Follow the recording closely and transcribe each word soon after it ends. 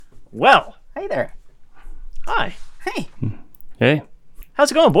Well, Hey there. hi. Hey. Hey.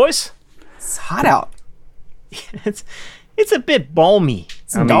 How's it going, boys? It's hot out. It's a bit balmy.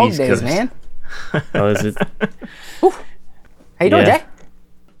 It's dog days, man. Oh, is it? How you doing, Yeah. Jay?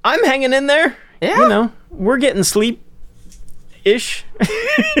 I'm hanging in there. Yeah? You know, we're getting sleep-ish.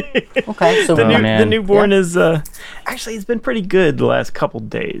 Okay, so The newborn is, actually, it's been pretty good the last couple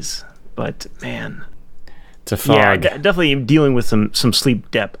days. But, man. It's a fog. Yeah, definitely dealing with some sleep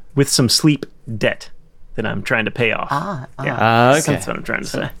debt. With some sleep debt that I'm trying to pay off. Yeah, okay. that's what I'm trying to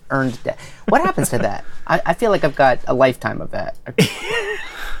say. earned debt. What happens to that? I feel like I've got a lifetime of that.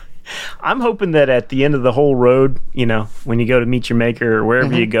 I'm hoping that at the end of the whole road, you know, when you go to meet your maker or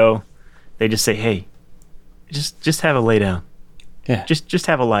wherever you go, they just say, "Hey, just have a lay down. Yeah. Just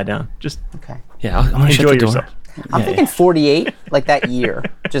have a lie down. Just Okay. Yeah, I'm gonna shut enjoy the door. yourself." I'm thinking 48, like that year,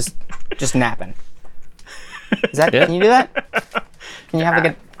 just napping. Is that? Yeah. Can you do that? Can you have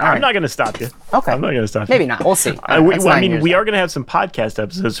like a? All I'm right. not going to stop you. Okay. I'm not going to stop you. Maybe not. We'll see. I mean, we are going to have some podcast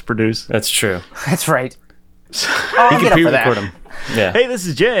episodes to produce. That's true. That's right. You I'll can get up for pre-record that. them. Yeah. Hey, this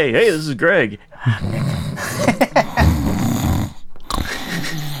is Jay. Hey, this is Greg.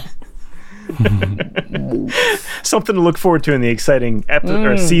 Something to look forward to in the exciting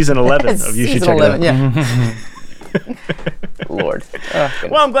or season 11 of You Should Season Check 11, It Out. yeah. Lord. Oh,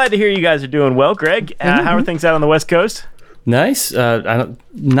 goodness. Well, I'm glad to hear you guys are doing well, Greg. How are things out on the West Coast? Nice.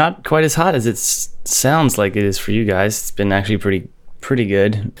 Not quite as hot as it sounds like it is for you guys. It's been actually pretty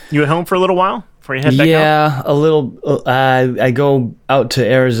good. You at home for a little while before you head back out? Yeah, a little. I go out to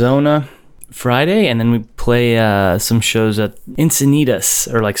Arizona Friday, and then we play some shows at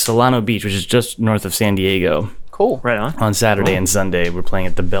Encinitas, or like Solano Beach, which is just north of San Diego. Cool. Right on. On Saturday and Sunday, we're playing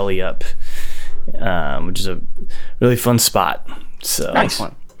at the Belly Up, which is a really fun spot. So Nice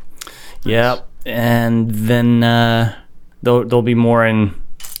one. yeah, and then there'll be more in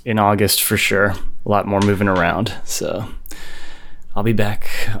August for sure. A lot more moving around. So I'll be back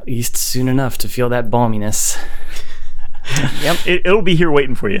east soon enough to feel that balminess. Yep. It'll be here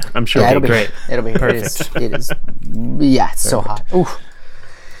waiting for you, I'm sure. Yeah, it'll be great. It'll be Perfect. It is. Yeah, it's so hot. Ooh,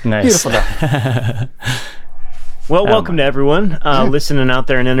 Nice. beautiful day. Well, welcome to everyone listening out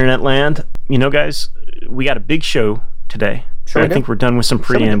there in internet land. You know, guys, we got a big show today. Sure I we do. think we're done with some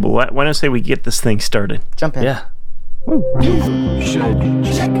preamble. Why don't I say we get this thing started? Jump in. Yeah.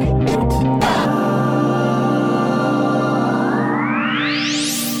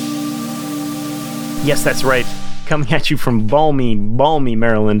 Yes, that's right. Coming at you from balmy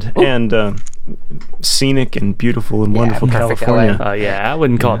Maryland and scenic and beautiful and wonderful perfect California. LA. Yeah, I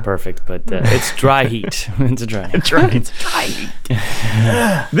wouldn't call it perfect, but it's dry heat. It's a dry heat. That's right.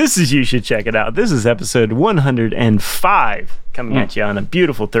 This is You Should Check It Out. This is episode 105 coming at you on a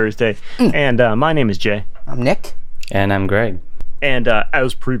beautiful Thursday. And my name is Jay. I'm Nick. And I'm Greg. And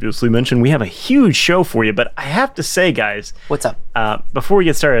as previously mentioned, we have a huge show for you. But I have to say, guys, What's up? before we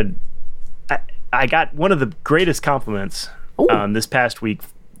get started, I got one of the greatest compliments this past week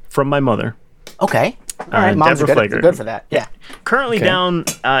from my mother. Okay. All right. Moms Deborah are good, Flager. good for that. Yeah. Currently Okay. down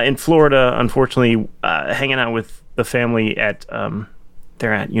in Florida, unfortunately, hanging out with the family at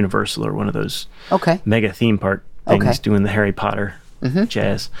they're at Universal or one of those Okay. mega theme park things, Okay. doing the Harry Potter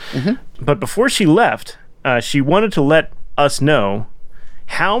jazz. But before she left, she wanted to let us know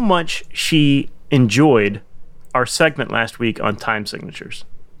how much she enjoyed our segment last week on time signatures.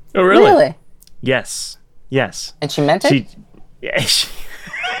 Oh, Really? Yes. And she meant it?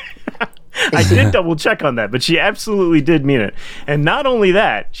 I did double check on that, but she absolutely did mean it. And not only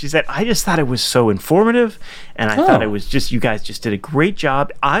that, she said, I just thought it was so informative, and I thought it was just, you guys just did a great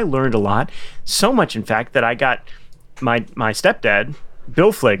job. I learned a lot. So much, in fact, that I got my stepdad,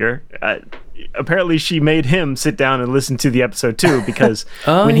 Bill Flager, apparently she made him sit down and listen to the episode too, because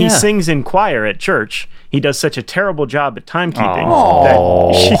when he sings in choir at church, he does such a terrible job at timekeeping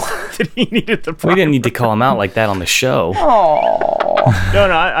that she thought that he needed the We proper. didn't need to call him out like that on the show. No,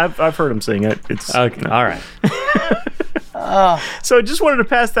 I've heard him sing it. It's Okay, all right. So I just wanted to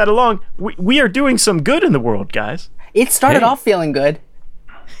pass that along. We are doing some good in the world, guys. It started Hey. off feeling good.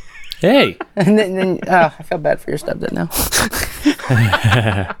 Hey, And then I feel bad for your stepdad now.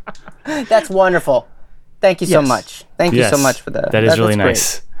 That's wonderful. Thank you so Yes. much. Thank you so much for that. That is really that's great.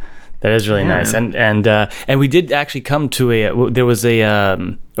 nice. That is really nice. And we did actually come to there was a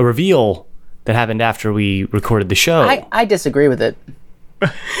reveal that happened after we recorded the show. I disagree with it.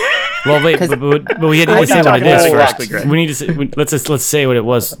 Well, wait, but we need to say what talking it is about it first. exactly, Greg. We need to say, let's say what it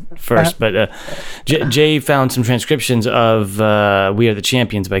was first. But Jay found some transcriptions of "We Are the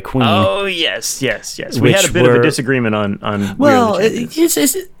Champions" by Queen. Oh yes. We had a Which bit of a were- disagreement on. well, We Are the Champions.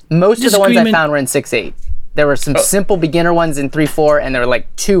 it's Most of the ones I Disagreement- found were in 6/8. There were some simple beginner ones in 3/4, and there were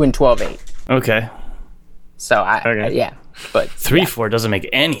like 2 in 12/8. Okay. So but 3/4 doesn't make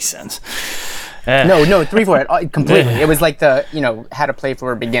any sense. No, 3/4 completely. It was like the how to play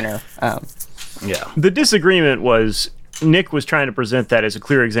for a beginner. Yeah. The disagreement was Nick was trying to present that as a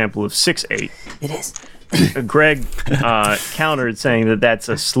clear example of 6/8. It is. Greg countered saying that that's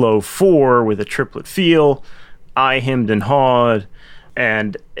a slow 4 with a triplet feel. I hemmed and hawed,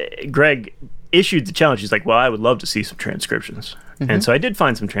 and Greg issued the challenge. He's like, well, I would love to see some transcriptions. And so I did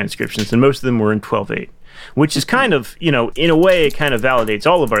find some transcriptions, and most of them were in 12/8, which is kind of, in a way, it kind of validates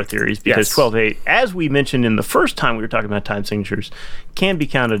all of our theories, because 12/8, as we mentioned in the first time we were talking about time signatures, can be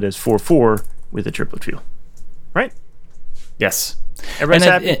counted as 4/4 with a triplet feel. Right? Yes. Everybody's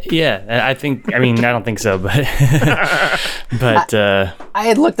happy? I don't think so, but I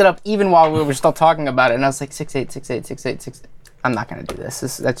had looked it up even while we were still talking about it, and I was like 6/8, 6/8, 6/8, 6/8. I'm not going to do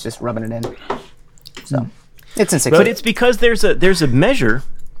this. That's just rubbing it in. So it's in 6/8. But it's because there's a measure,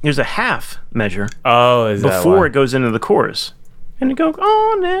 there's a half measure. Before it goes into the chorus, and it goes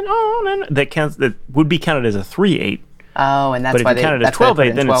on and on, and that would be counted as a 3/8. Oh, and that's why they. But if you count it as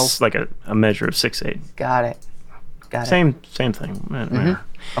 12/8, then 12. it's like a measure of 6/8. Got it. Same thing.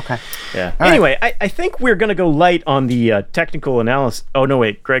 Okay. Yeah. Anyway, I think we're going to go light on the technical analysis. Oh, no,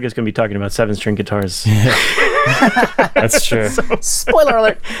 wait. Greg is going to be talking about 7-string guitars. That's true. Spoiler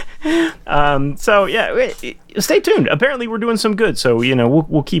alert. Stay tuned. Apparently, we're doing some good. So,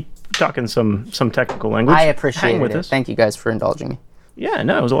 we'll keep talking some technical language. I appreciate it. Us. Thank you guys for indulging me. Yeah,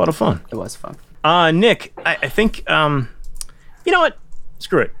 no, it was a lot of fun. It was fun. Nick, I think, you know what?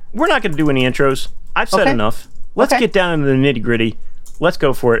 Screw it. We're not going to do any intros. I've said enough. Let's get down into the nitty-gritty. Let's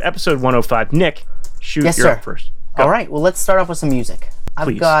go for it. Episode 105. Nick, shoot, you're up first. Go. All right, well, let's start off with some music.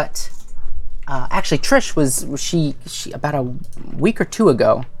 I've got... actually, Trish she about a week or 2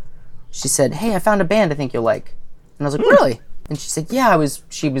 ago, she said, hey, I found a band I think you'll like. And I was like, really? And she said, yeah,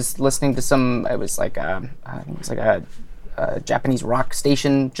 she was listening to some... It was like a Japanese rock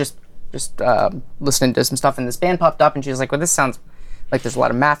station, just listening to some stuff, and this band popped up, and she was like, well, this sounds like there's a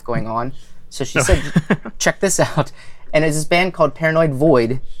lot of math going on. So she said, check this out. And it's this band called Paranoid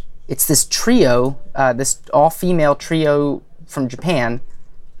Void. It's this trio, this all-female trio from Japan.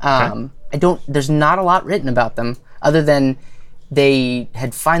 There's not a lot written about them, other than they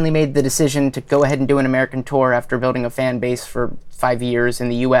had finally made the decision to go ahead and do an American tour after building a fan base for 5 years in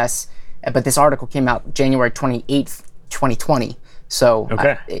the US. But this article came out January 28th, 2020. So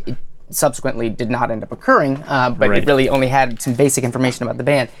it subsequently did not end up occurring, but it really only had some basic information about the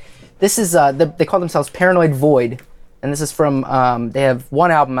band. This is, they call themselves Paranoid Void, and this is from, they have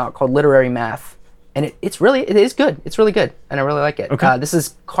one album out called Literary Math, and it is good. It's really good, and I really like it. Okay. This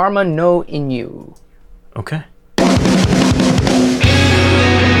is Karma no Inu. Okay.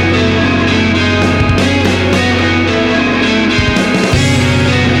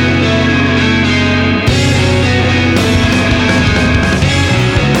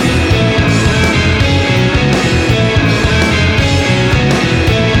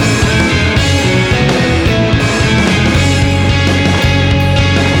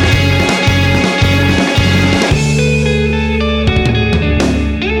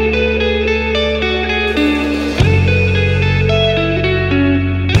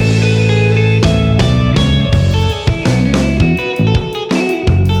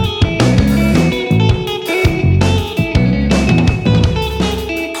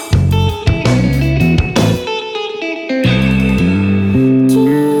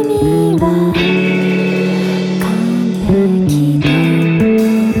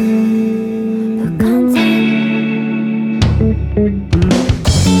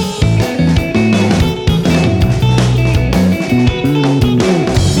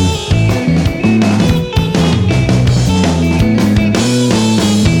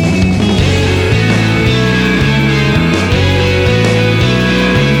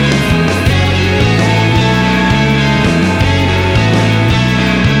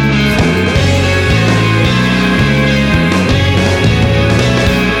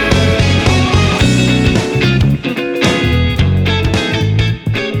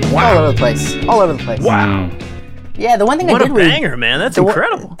 All over the place. Wow. Yeah, the one thing What I did a read... banger, man. That's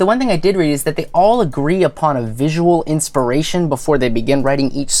incredible. The one thing I did read is that they all agree upon a visual inspiration before they begin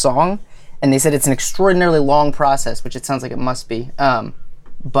writing each song, and they said it's an extraordinarily long process, which it sounds like it must be. Man.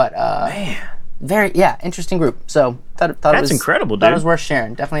 Very, interesting group. So thought That's it was incredible, dude. Thought it was worth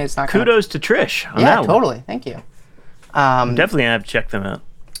sharing. Definitely, it's not Kudos to Trish on that Yeah, one. totally. Thank you. Definitely have to check them out.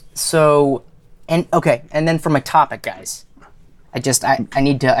 So, and then for my topic, guys, I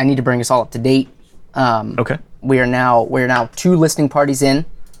need to bring us all up to date. Okay. We're now 2 listening parties in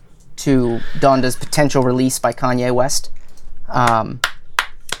to Donda's potential release by Kanye West.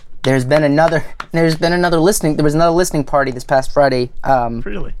 There was another listening party this past Friday.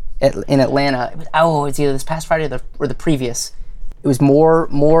 Really? In Atlanta. It's either this past Friday or the previous. It was more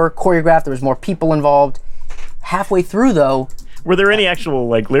choreographed. There was more people involved. Halfway through, though, were there any actual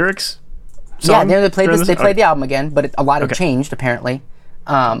lyrics? Yeah, they played this. They played the album again, but a lot had changed apparently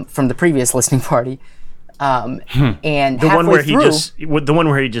from the previous listening party. And the one where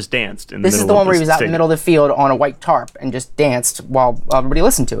he just danced. This is the one where he was out in the middle of the field on a white tarp and just danced while everybody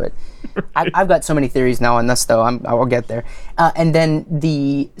listened to it. I've got so many theories now on this, though. I'll get there. And then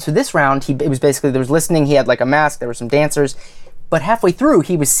this round, it was basically there was listening. He had a mask. There were some dancers, but halfway through,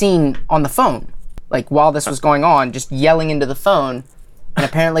 he was seen on the phone, while this was going on, just yelling into the phone. And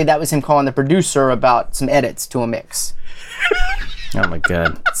apparently, that was him calling the producer about some edits to a mix. Oh my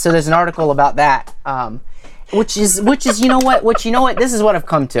god! So there's an article about that. Which is you know what this is what I've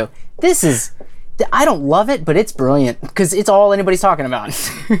come to. I don't love it, but it's brilliant because it's all anybody's talking about.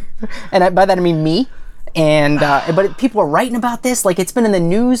 And by that I mean me. And but people are writing about this, it's been in the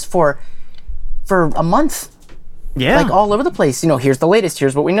news for a month. Yeah. All over the place. Here's the latest,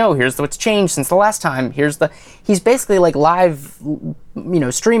 here's what we know, here's what's changed since the last time. He's basically live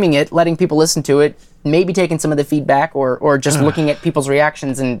streaming it, letting people listen to it, maybe taking some of the feedback or just looking at people's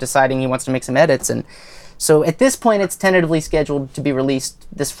reactions and deciding he wants to make some edits. And so at this point, it's tentatively scheduled to be released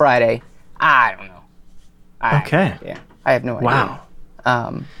this Friday. I don't know. Okay. Yeah, I have no idea.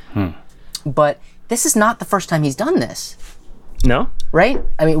 Wow. But this is not the first time he's done this. No? Right?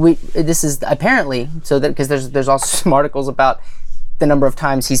 I mean, this is apparently, so that because there's also some articles about the number of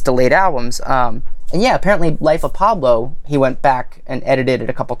times he's delayed albums. And yeah, apparently Life of Pablo, he went back and edited it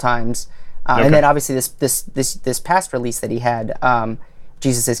a couple times. And then obviously this past release that he had,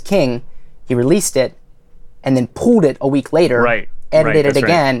 Jesus is King, he released it and then pulled it a week later, edited it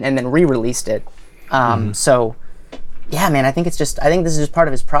again, and then re-released it. So, yeah, man, I think this is just part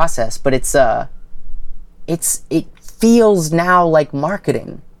of his process, but it feels now like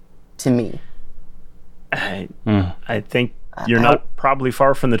marketing to me. I think you're not probably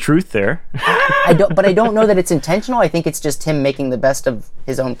far from the truth there. I don't know that it's intentional. I think it's just him making the best of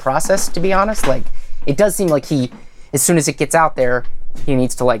his own process, to be honest. It does seem like as soon as it gets out there, he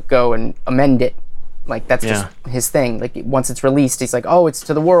needs to go and amend it. That's just his thing. Once it's released, he's it's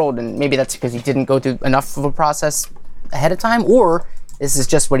to the world, and maybe that's because he didn't go through enough of a process ahead of time, or this is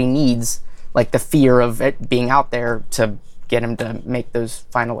just what he needs, the fear of it being out there to get him to make those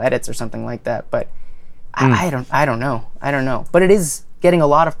final edits or something like that. But I don't know. But it is getting a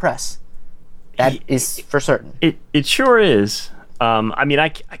lot of press. That is for certain. It sure is.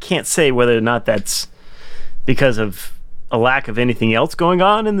 I can't say whether or not that's because of a lack of anything else going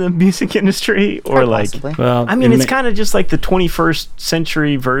on in the music industry, or possibly. It's kind of just the 21st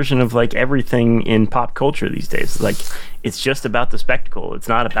century version of everything in pop culture these days. It's just about the spectacle. It's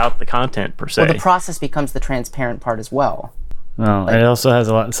not about the content per se. Well, the process becomes the transparent part as well. Well, it also has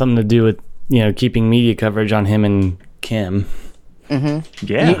something to do with keeping media coverage on him and Kim. Mm-hmm.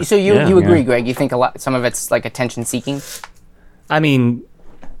 Yeah. You agree, Greg? You think some of it's attention seeking? I mean,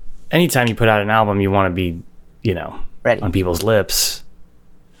 anytime you put out an album, you want to be ready on people's lips,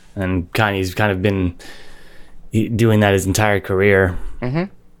 and Kanye's kind of been doing that his entire career.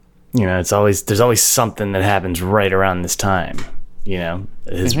 There's always something that happens right around this time,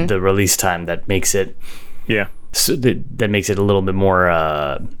 the release time that makes it that makes it a little bit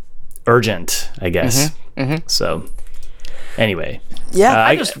more urgent, I guess. So anyway,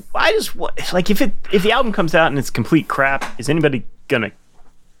 I just if the album comes out and it's complete crap, is anybody gonna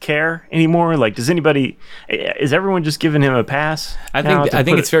care anymore? Is everyone just giving him a pass? I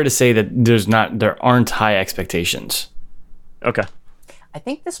think it's fair to say that there aren't high expectations. Okay. I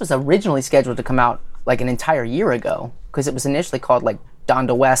think this was originally scheduled to come out an entire year ago, because it was initially called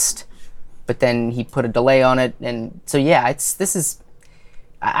Donda West, but then he put a delay on it, and so yeah,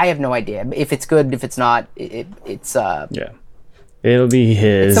 I have no idea if it's good, if it's not. It's it'll be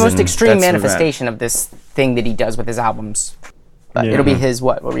his. It's the most extreme manifestation of this thing that he does with his albums. But it'll be his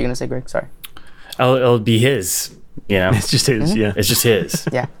what? What were you going to say, Greg? Sorry. It'll be his, It's just his, It's just his.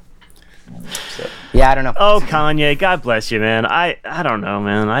 Yeah. Yeah, I don't know. Oh, Kanye, God bless you, man. I don't know,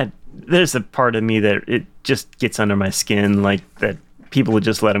 man. There's a part of me that it just gets under my skin, that people would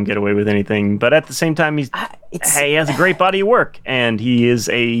just let him get away with anything. But at the same time, he has a great body of work, and he is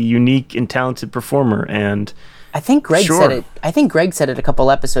a unique and talented performer. And I think Greg said it. I think Greg said it a couple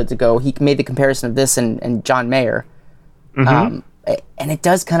episodes ago. He made the comparison of this and John Mayer. And it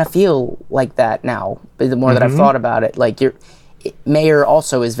does kind of feel like that now. But the more that I've thought about it, Mayer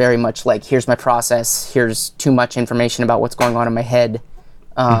also is very much here's my process. Here's too much information about what's going on in my head.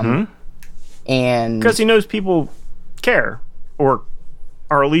 And because he knows people care or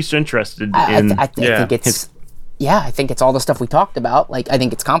are at least interested in. I think it's I think it's all the stuff we talked about. Like, I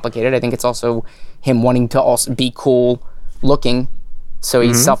think it's complicated. I think it's also him wanting to also be cool looking, so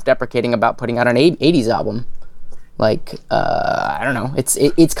he's self-deprecating about putting out an 80s album. Like, I don't know.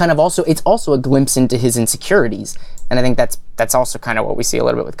 It's kind of also a glimpse into his insecurities, and I think that's also kind of what we see a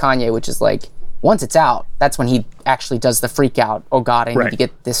little bit with Kanye, which is like, once it's out, that's when he actually does the freak out. Oh God, I need to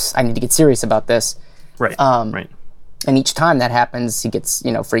get this. I need to get serious about this. Right. Right. And each time that happens, he gets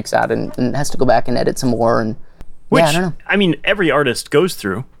freaks out and has to go back and edit some more. And which, I don't know. I mean, every artist goes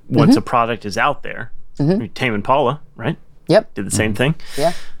through once a product is out there. Tame Impala, right? Yep. Did the same thing.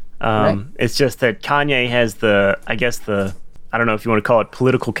 Yeah. It's just that Kanye has the I don't know if you want to call it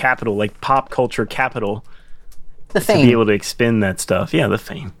political capital, like pop culture capital, The fame. to be able to expend that stuff. Yeah, the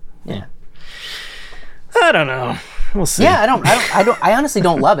fame. Yeah. I don't know. We'll see. Yeah, I honestly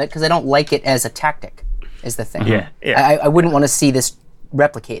don't love it because I don't like it as a tactic. Is the thing. Yeah. I wouldn't want to see this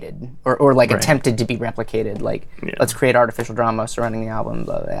replicated or like attempted to be replicated. Like, let's create artificial drama surrounding the album.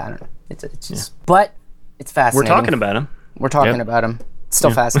 Blah, blah, I don't know. It's just, but it's fascinating. We're talking about him. We're talking about him. It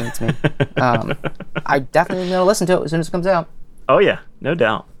still fascinates me. I definitely gonna listen to it as soon as it comes out. Oh yeah, no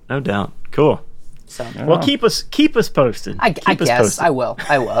doubt. Cool. So, well, keep us posted. I guess I will.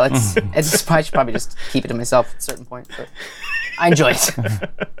 I should probably just keep it to myself at a certain point. But I enjoy it.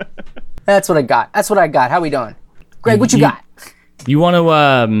 That's what I got. How we doing, Greg? What you got? You want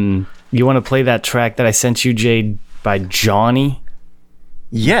to play that track that I sent you, Jay, by Johnny?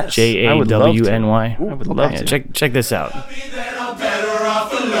 Yes. Jawny. I would love to. Check this out.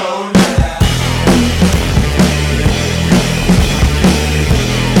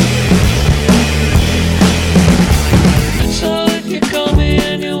 So if you call me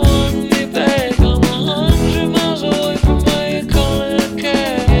and you want me back, I'm 100 miles away from where you call it a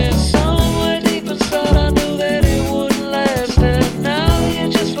cab. Yeah, somewhere deep inside I knew that it wouldn't last, and now you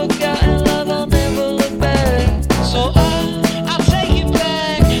just forgotten love, I'll never look back. So I'll take you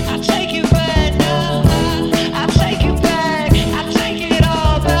back, I'll take you back now. I'll take you back, I'll take it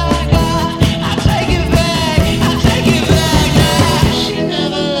all back. I'll take it back, I'll take it back now. If she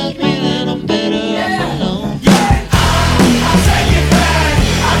never loved me, then I'm better off alone.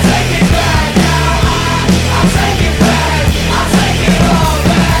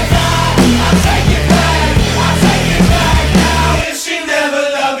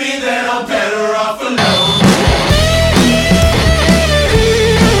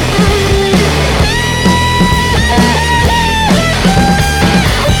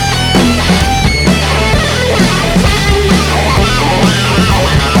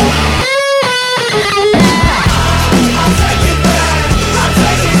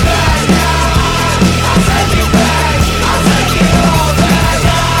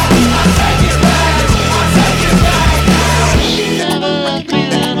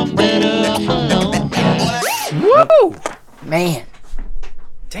 Woo! Man,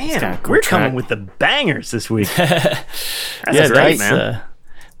 Damn, cool we're track. coming with the bangers this week. That's Yeah, great, that's, man.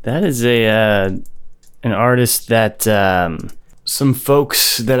 that is an artist that some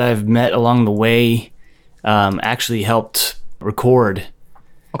folks that I've met along the way actually helped record.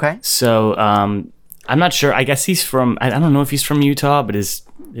 okay. So I'm not sure. I guess he's from. I don't know if he's from Utah, but his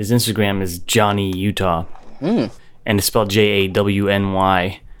Instagram is Johnny Utah, and it's spelled Jawny.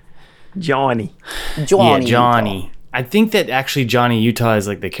 Johnny. Johnny. Yeah, Johnny. I think that actually Johnny Utah is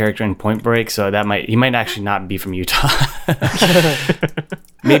like the character in Point Break, so he might actually not be from Utah.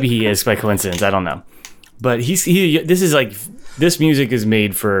 Maybe he is by coincidence. I don't know. But this music is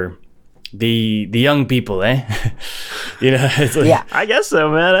made for the young people, eh? You know, it's like, Yeah. I guess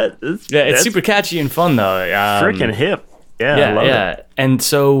so, man. it's super catchy and fun though. freaking hip. Yeah, I love it. And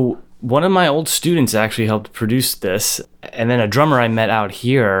so one of my old students actually helped produce this, and then a drummer I met out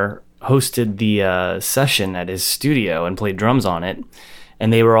here hosted the session at his studio and played drums on it,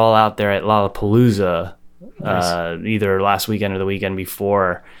 and they were all out there at Lollapalooza either last weekend or the weekend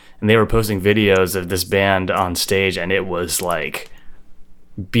before, and they were posting videos of this band on stage, and it was like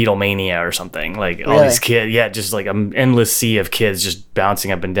Beatlemania or something. Like all these kids, just like an endless sea of kids just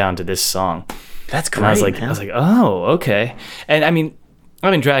bouncing up and down to this song. That's great. And I was man. like, oh, okay. And I mean,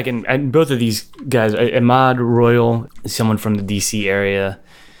 I've been tracking, and both of these guys, Ahmad Royal is someone from the DC area.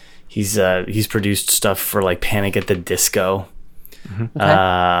 He's produced stuff for like Panic at the Disco.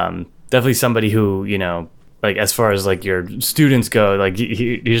 Definitely somebody who, you know, like as far as like your students go, like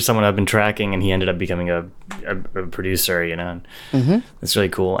he's someone I've been tracking, and he ended up becoming a producer, you know. That's really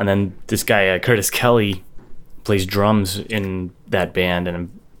cool. And then this guy Curtis Kelly plays drums in that band, and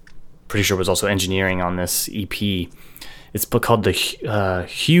I'm pretty sure was also engineering on this EP. It's called the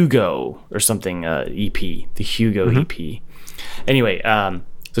Hugo or something EP, the Hugo EP. Anyway,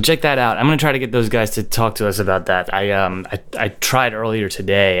 so check that out. I'm gonna try to get those guys to talk to us about that. I tried earlier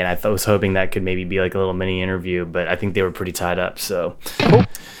today, and I was hoping that could maybe be like a little mini interview, but I think they were pretty tied up. So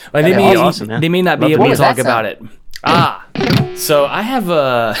they may not be able to talk about it. So I have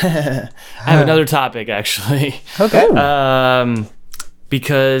another topic actually. Okay.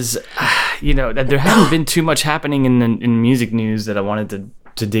 Because there hasn't been too much happening in music news that I wanted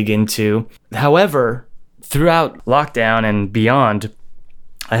to dig into. However, throughout lockdown and beyond,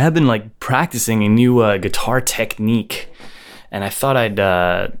 I have been like practicing a new guitar technique, and I thought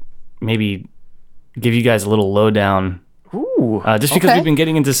I'd maybe give you guys a little lowdown. Ooh, just because we've been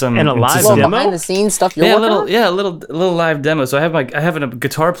getting into some and a live Little demo. behind the scenes stuff you're a working on? little live demo. So I have a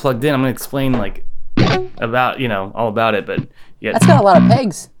guitar plugged in. I'm gonna explain like about all about it, but yeah, That's got a lot of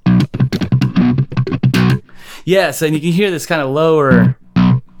pegs. yes, and you can hear this kind of lower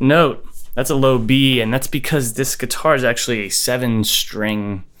note. That's a low B, and that's because this guitar is actually a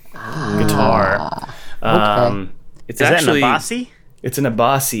 7-string guitar. It's Is actually that an Abasi? It's an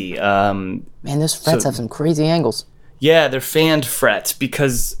Abasi. Man, those frets have some crazy angles. Yeah, they're fanned frets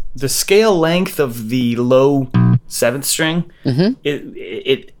because the scale length of the low 7th string,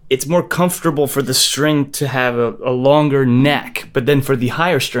 it's more comfortable for the string to have a longer neck, but then for the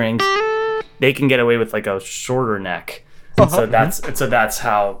higher strings, they can get away with like a shorter neck. So that's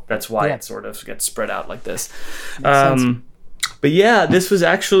why it sort of gets spread out like this. But yeah, this was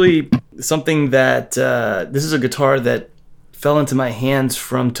actually something that this is a guitar that fell into my hands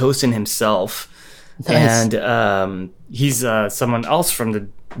from Tosin himself. Nice. And he's someone else from the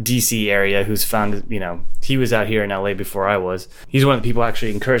DC area who's found, he was out here in LA before I was. He's one of the people who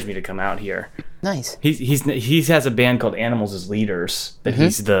actually encouraged me to come out here. Nice. He has a band called Animals as Leaders that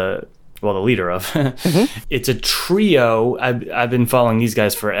he's the leader of. It's a trio. I've been following these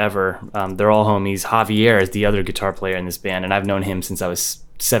guys forever. They're all homies. Javier is the other guitar player in this band, and I've known him since I was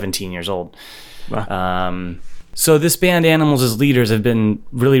 17 years old. Wow. So this band, Animals as Leaders, have been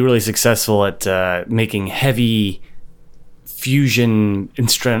really, really successful at making heavy fusion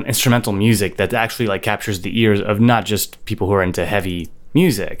instrumental music that actually like captures the ears of not just people who are into heavy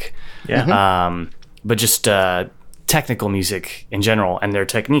music, but just technical music in general, and their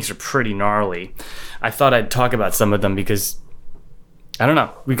techniques are pretty gnarly. I thought I'd talk about some of them because I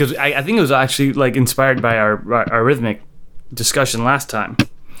think it was actually like inspired by our rhythmic discussion last time.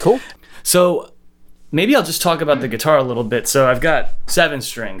 Cool. So maybe I'll just talk about the guitar a little bit. So I've got 7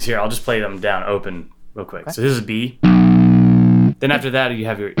 strings here. I'll just play them down open real quick. So this is B. Then after that you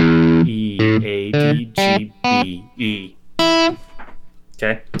have your E, A, D, G, B, E.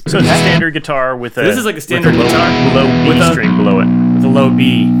 Okay. So it's a standard guitar with a. This is like a standard low, guitar low B with string below it. with a low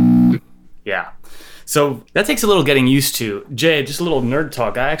B. Yeah. So that takes a little getting used to. Jay, just a little nerd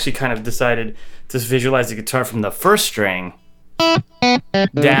talk. I actually kind of decided to visualize the guitar from the first string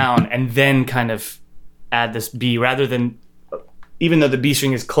down and then kind of add this B rather than, even though the B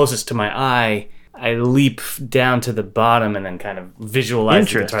string is closest to my eye, I leap down to the bottom and then kind of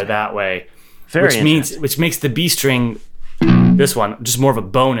visualize the guitar that way. Which makes the B string, this one, just more of a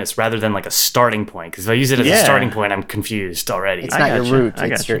bonus rather than like a starting point. Because if I use it as a starting point, I'm confused already. It's not your root.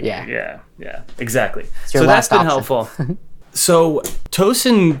 It's your, Yeah, exactly. your So that's last been option. helpful. So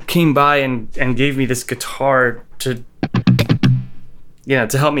Tosin came by and gave me this guitar to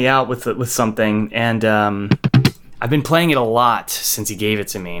help me out with something, and I've been playing it a lot since he gave it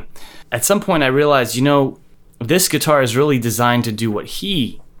to me. At some point I realized, this guitar is really designed to do what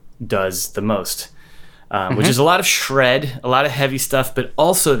he does the most, which is a lot of shred, a lot of heavy stuff, but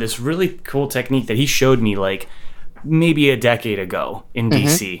also this really cool technique that he showed me like maybe a decade ago in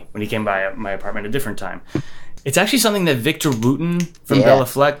DC when he came by my apartment a different time. It's actually something that Victor Wooten from Bella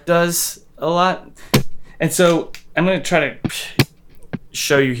Fleck does a lot. And so I'm going to try to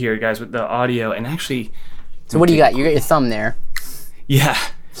show you here, guys, with the audio. And actually... So what do you got? You got your thumb there. Yeah.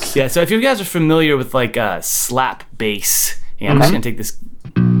 So if you guys are familiar with like slap bass, I'm just going to take this...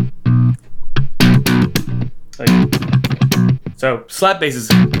 So slap bass is...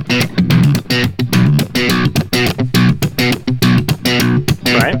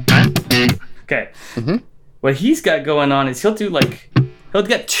 Right. Okay. What he's got going on is he'll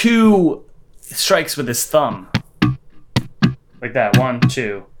get 2 strikes with his thumb. Like that, 1,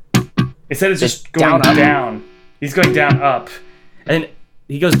 2. Instead of just going down, he's going down, up. And then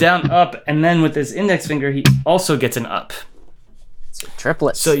he goes down, up, and then with his index finger, he also gets an up. So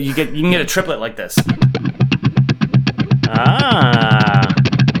triplets. So you can get a triplet like this.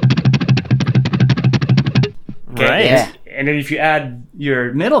 Okay. Right. Yeah. And then if you add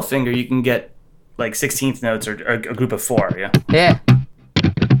your middle finger, you can get like 16th notes or a group of 4. Yeah. Yeah.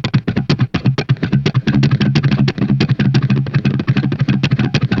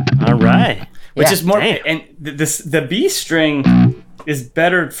 All right. Which Yeah, is more, damn. and the B string is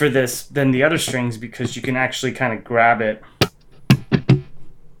better for this than the other strings because you can actually kind of grab it.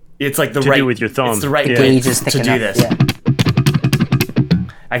 It's like the right do with your thumb. It's the right Yeah. way Gauge is to thick do enough. this. Yeah.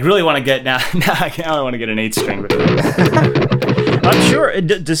 I really want to get now. Now I only want to get an 8 string. But I'm sure.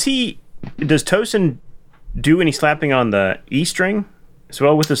 Does Tosin do any slapping on the E string as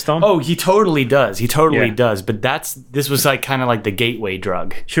well with his thumb? oh, he totally does. He totally Yeah. does. But this was like kind of like the gateway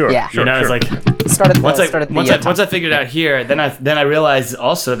drug. sure. Yeah. Sure, You know, sure. it's like. Start at the, Once top. I figured out here, then I realized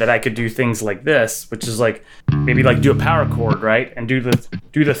also that I could do things like this, which is like maybe like do a power chord, right, and do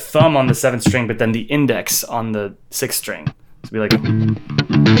the thumb on the 7th string, but then the index on the 6th string. So be like,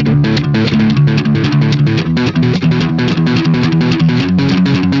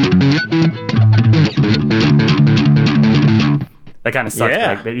 that kind of sucks.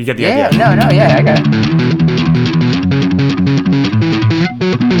 Yeah. Like, but you get the Yeah. idea. No. Yeah. I got it.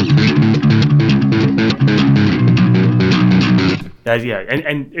 Yeah,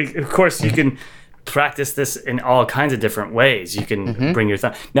 and of course you can practice this in all kinds of different ways. You can bring your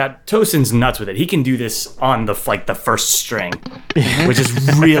thumb. Now Tosin's nuts with it. He can do this on the first string, which is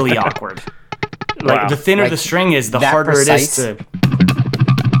really awkward. Like Wow. the thinner the Like, string is, the that harder precise? it is to.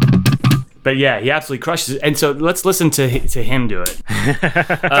 But yeah, he absolutely crushes it. And so let's listen to him do it.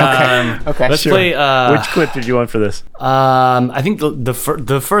 Okay. Let's Sure. play. Which clip did you want for this? I think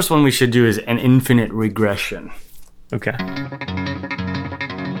the first one we should do is an infinite regression. Okay.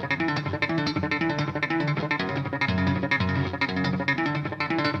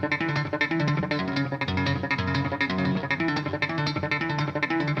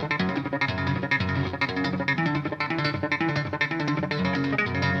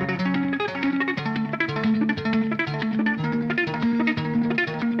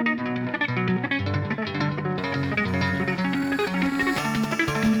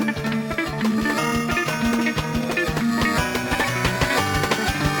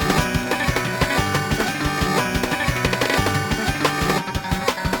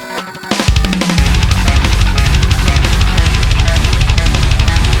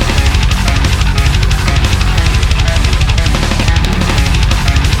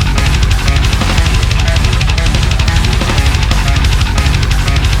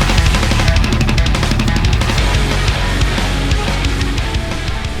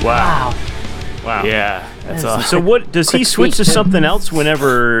 Wow. Wow. Yeah, that's all. So what does he Quick switch to feet. something else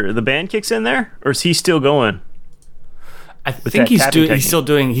whenever the band kicks in there, or is he still going? I that think he's tapping He's still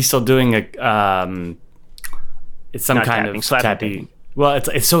doing a. It's some Not kind tapping, of slapping tapping. technique. Well,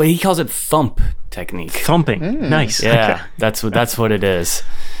 it's so he calls it thump technique. Thumping. Nice. Yeah, Okay. that's what it is.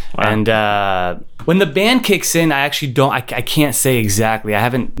 And when the band kicks in, I actually don't. I can't say exactly. I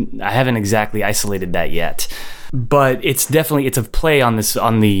haven't exactly isolated that yet. But it's a play on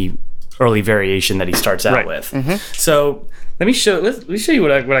the early variation that he starts out Right. with. So let me show you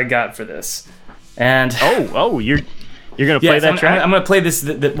what I got for this. And You're gonna play yes, that track? I'm gonna play this.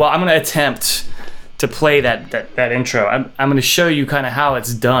 Well, I'm gonna attempt to play that intro. I'm gonna show you kind of how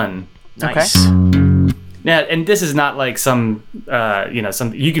it's done. Nice. Yeah, and this is not like some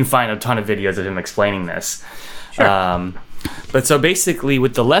you can find a ton of videos of him explaining this. Sure. But so basically,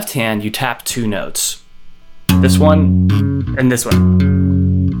 with the left hand, you tap 2 notes. This one and this one.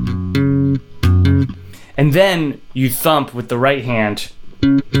 And then you thump with the right hand.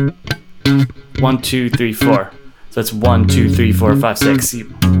 1, 2, 3, 4. So that's 1, 2, 3, 4, 5, 6.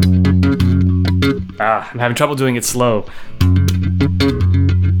 I'm having trouble doing it slow.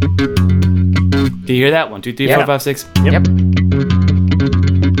 Do you hear that? 1, 2, 3, 4, 5, 6. Yep.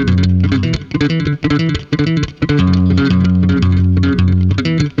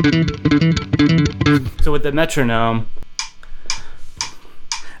 So with the metronome,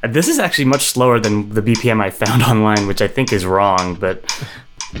 this is actually much slower than the BPM I found online, which I think is wrong, but.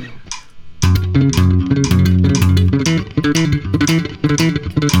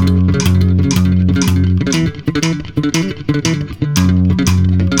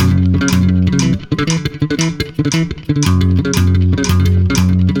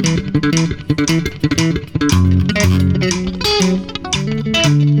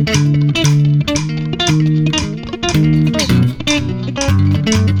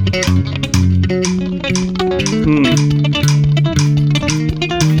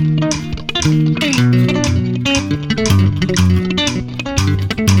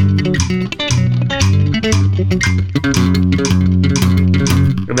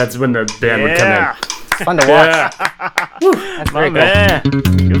 That's when the band would come Yeah. in. fun to watch. That's My very cool. man,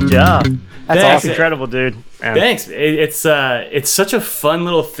 good job. That's Thanks. awesome. Incredible, dude. Man. Thanks. It's such a fun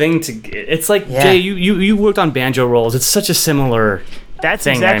little thing to. It's like Yeah. Jay, you worked on banjo rolls. It's such a similar. That's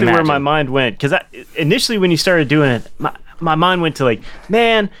thing, exactly I where my imagine. mind went. Because initially, when you started doing it, my mind went to like,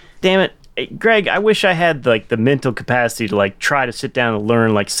 man, damn it, hey, Greg. I wish I had like the mental capacity to like try to sit down and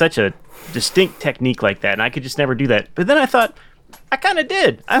learn like such a distinct technique like that, and I could just never do that. But then I thought, I kind of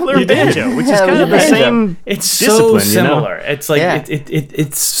did. I learned banjo, which is Yeah, kind of the banjo. same. It's so discipline, you know? similar. It's like Yeah.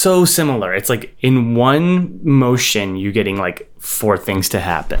 it's so similar. It's like in one motion, you're getting like 4 things to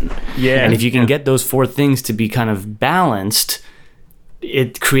happen. Yeah. And if you can get those 4 things to be kind of balanced,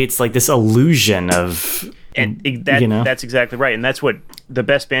 it creates like this illusion of. And that's exactly right, and that's what the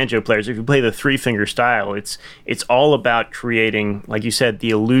best banjo players. If you play the 3-finger style, it's all about creating, like you said, the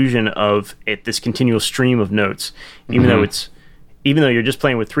illusion of this continual stream of notes. Even though you're just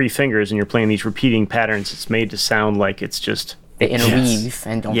playing with 3 fingers and you're playing these repeating patterns, it's made to sound like it's just They interweave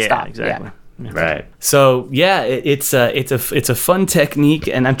and don't yeah, stop. exactly. Yeah. Right. So yeah, it's a fun technique,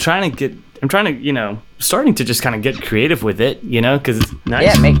 and I'm trying to starting to just kind of get creative with it, because it's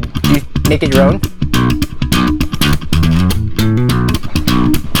Nice. Yeah, make it your own.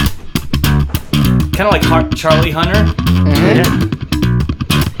 kind of like Charlie Hunter. Yeah.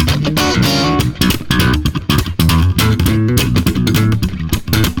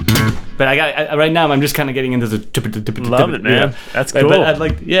 But I right now I'm just kind of getting into the Love it, man. That's cool. But I'd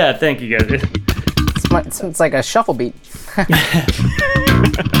like, yeah, thank you guys. It's like a shuffle beat.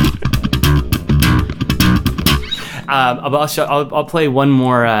 I'll play one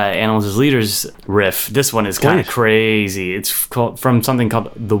more Animals as Leaders riff. This one is kind of crazy. It's from something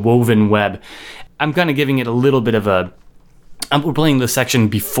called The Woven Web. I'm kind of giving it a little bit of a... we're playing the section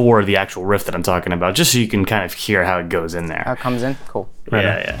before the actual riff that I'm talking about, just so you can kind of hear how it goes in there. How it comes in? Cool.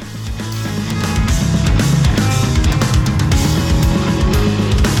 Yeah.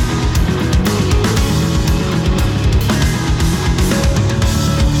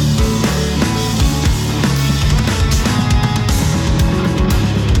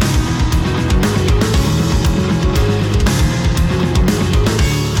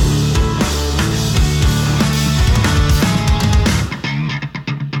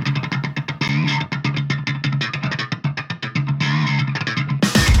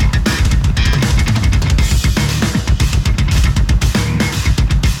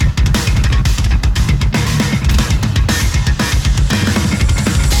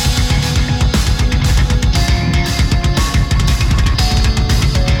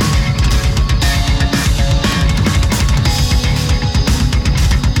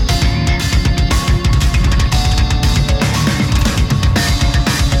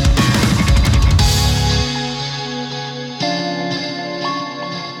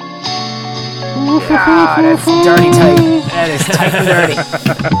 Ah, that's dirty tight. That is tight and dirty.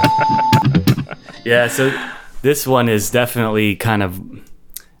 Yeah, so this one is definitely kind of...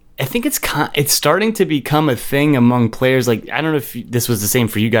 I think it's starting to become a thing among players. Like, I don't know if this was the same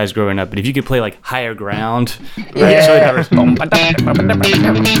for you guys growing up, but if you could play like Higher Ground, Yeah.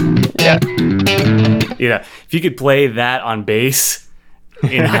 if you could play that on bass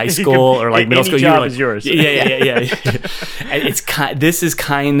in high school or like middle any school, job you're like, is yours. Yeah. And this is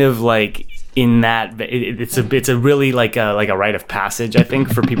kind of like in that it's a really like a rite of passage, I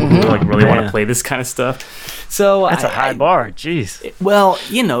think, for people who like really want to play this kind of stuff. So That's a high bar. Jeez. Well,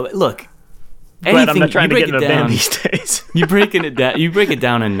 look. Glad I'm not trying to you get in break a it band down. these days. You break it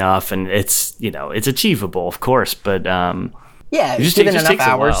down enough, and it's it's achievable, of course. But Yeah, just given just enough takes a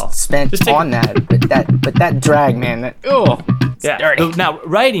hours while. spent Just on that, but that drag, man, it's dirty. But now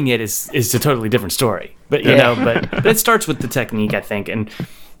writing it is a totally different story. But but it starts with the technique, I think, and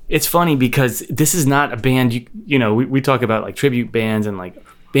it's funny because this is not a band. We talk about like tribute bands and like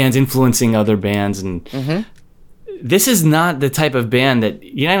bands influencing other bands, and this is not the type of band that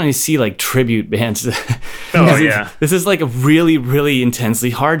you not only see like tribute bands. Oh yeah. This is like a really, really intensely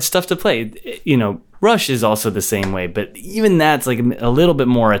hard stuff to play. Rush is also the same way, but even that's like a little bit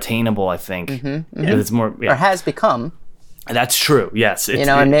more attainable, I think. Because it's more. Or has become. That's true. Yes. And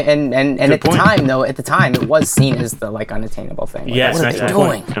at the time it was seen as the like unattainable thing. Like, Yes, what are they that's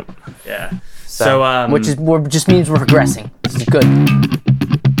doing? Yeah. So Which means we're progressing. This is good.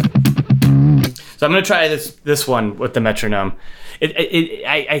 So I'm gonna try this one with the metronome.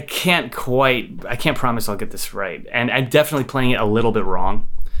 I can't promise I'll get this right, and I'm definitely playing it a little bit wrong.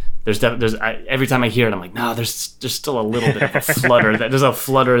 Every time I hear it, I'm like, no, there's still a little bit of a flutter. There's a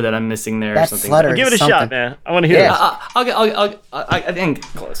flutter that I'm missing there or That something. flutter. Give it a Something. shot, man. I want to hear Yeah. this. I think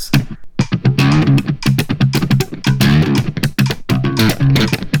close.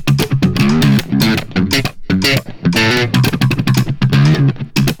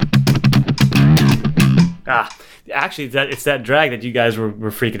 actually, it's that drag that you guys were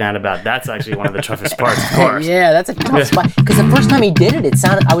freaking out about. That's actually one of the toughest parts, of course. Yeah, that's a tough spot. Because the first time he did it, it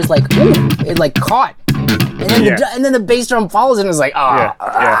sounded. I was like, ooh, it like caught, and then the bass drum follows, and it was like, Yeah.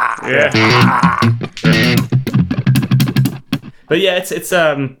 But yeah, it's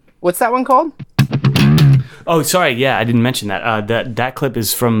What's that one called? Oh, sorry. Yeah, I didn't mention that. That clip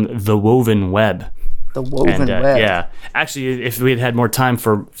is from The Woven Web. The Woven Web. Yeah, actually, if we had had more time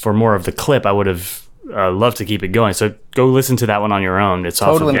for more of the clip, I would have loved to keep it going. So go listen to that one on your own. It's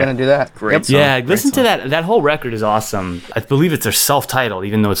Totally gonna do that. Great song. Yeah, Great listen to song. that. That whole record is awesome. I believe it's their self-titled,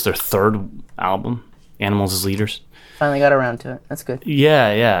 even though it's their third album, Animals as Leaders. Finally got around to it. That's good.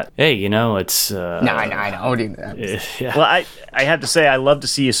 Yeah. Hey, it's... No, I know. Dude, Yeah. Well, I have to say, I love to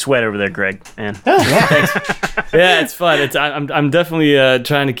see you sweat over there, Greg. And Yeah, it's fun. I'm definitely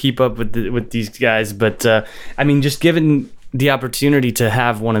trying to keep up with these guys, but I mean, just given the opportunity to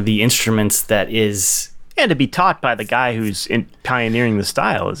have one of the instruments that is... and to be taught by the guy who's pioneering the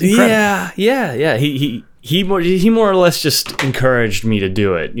style is incredible. Yeah. He more or less just encouraged me to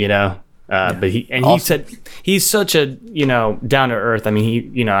do it, But he said he's such a down to earth. I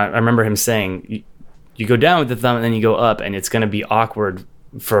mean, I remember him saying, you go down with the thumb and then you go up, and it's going to be awkward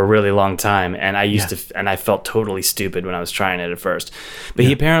for a really long time. And I I felt totally stupid when I was trying it at first. But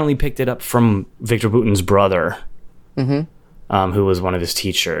he apparently picked it up from Victor Boutin's brother, who was one of his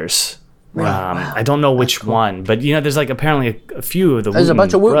teachers. Wow. I don't know which one, but there's like apparently a few of the There's a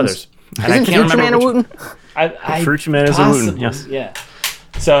bunch of Wootens. brothers. Isn't Future Man a Wooten? Fruit Man is a Wooten, yes. Yeah.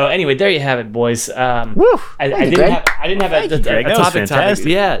 So anyway, there you have it, boys. Woo! I didn't have a Greg. That was topic. fantastic.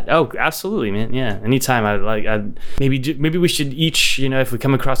 Yeah. Oh, absolutely, man. Yeah. Anytime maybe we should each, if we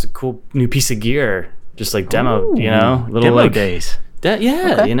come across a cool new piece of gear, just like demo, little Demo like days.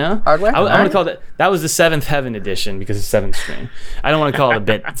 Okay. Hardware? I want to call that was the Seventh Heaven edition because it's 7th string. I don't want to call it a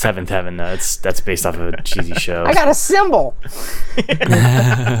bit Seventh Heaven though. That's based off of a cheesy show. I got a cymbal.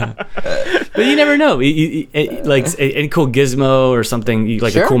 But you never know. Like any cool gizmo or something,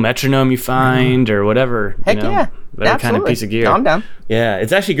 like a cool metronome you find or whatever. Heck yeah. Whatever kind of piece of gear. No, I'm down. Yeah,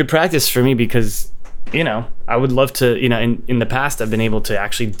 it's actually good practice for me because, I would love to, in the past I've been able to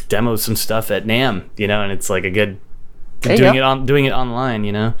actually demo some stuff at NAMM, and it's like a good doing it online,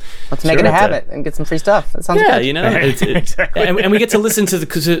 Let's make it a habit and get some free stuff. That sounds good. Exactly. and we get to listen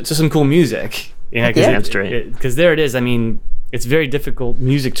to some cool music, because there it is. I mean, it's very difficult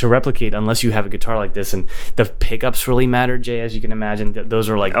music to replicate unless you have a guitar like this, and the pickups really matter, Jay, as you can imagine. Those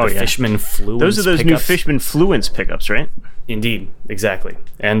are like Fishman Fluence. Those are those pickups. new Fishman Fluence pickups, right? Indeed, exactly.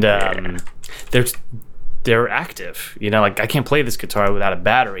 And they're active. Like I can't play this guitar without a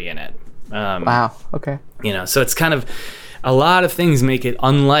battery in it. Wow. Okay. So it's kind of a lot of things make it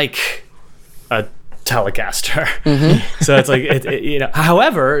unlike a Telecaster. So it's like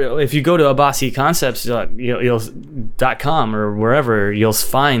however, if you go to Abasi Concepts .com or wherever, you'll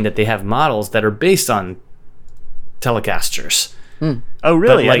find that they have models that are based on Telecasters. Oh,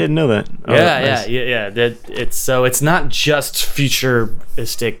 really? I didn't know that. Oh, nice. Yeah. It's not just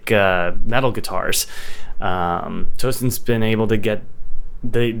futuristic metal guitars. Toastin's been able to get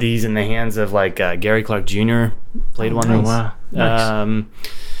these in the hands of like Gary Clark Jr. played one. Oh, wow. Nice.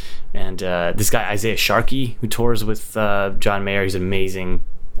 And this guy Isaiah Sharkey, who tours with John Mayer, he's an amazing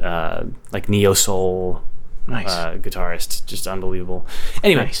like neo soul guitarist, just unbelievable.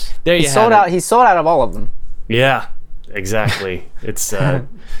 Anyway, there you have it. He's sold out of all of them. Yeah, exactly. It's doing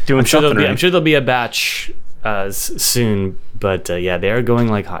I'm sure something. I'm sure there'll be a batch soon, but they are going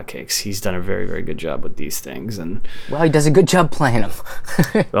like hotcakes. He's done a very, very good job with these things, and Well, he does a good job playing them.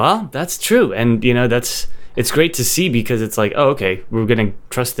 well, that's true, and it's great to see because it's like, oh, okay, we're gonna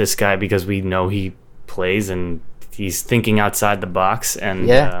trust this guy because we know he plays and he's thinking outside the box, and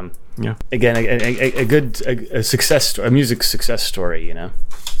again, a good music success story.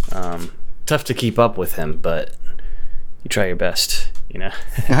 Tough to keep up with him, but you try your best.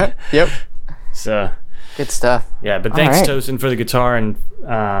 Yep. So. Good stuff. Yeah, but thanks, Tosin, for the guitar, and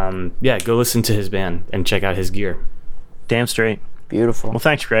go listen to his band and check out his gear. Damn straight. Beautiful. Well,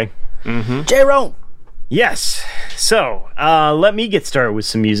 thanks, Greg. J-Rome. Yes. So, let me get started with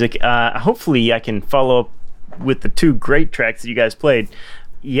some music. Hopefully, I can follow up with the two great tracks that you guys played.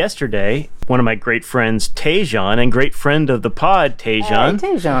 Yesterday, one of my great friends, Tejan, and great friend of the pod, Tejan,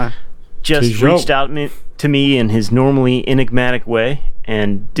 reached out to me in his normally enigmatic way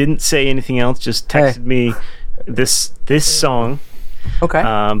and didn't say anything else, just texted me this song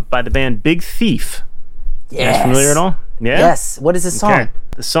by the band Big Thief. Yes. You guys familiar at all? Yeah? Yes. What is this song? Okay.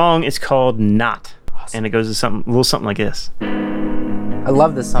 The song is called Not, and it goes to a little something like this. I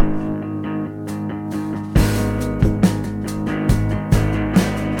love this song.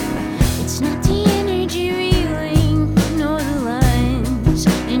 It's not the energy reeling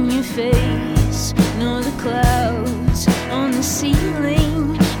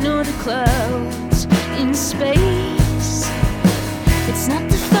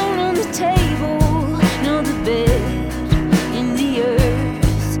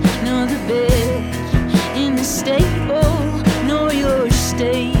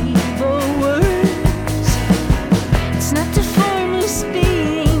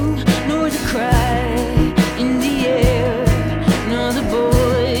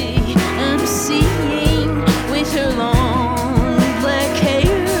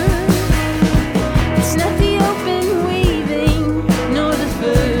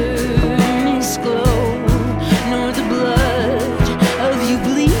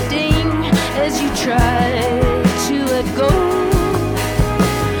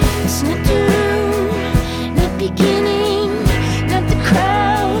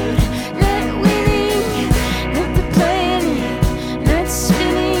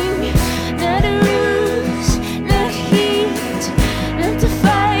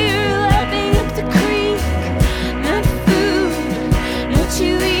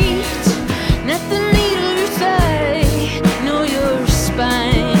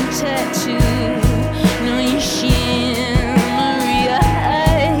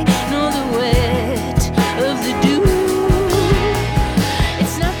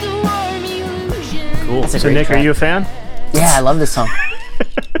So, great Nick, track. are you a fan? Yeah, I love this song.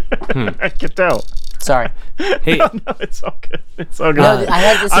 I can tell. Sorry. Hey, No, it's all good. It's all good. No, I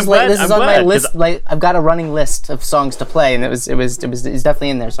had this I'm is like glad- this is I'm on my glad, 'cause- list. Like I've got a running list of songs to play, and it's definitely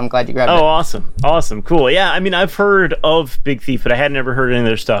in there. So I'm glad you grabbed Oh, it. awesome, cool. Yeah, I mean, I've heard of Big Thief, but I had never heard any of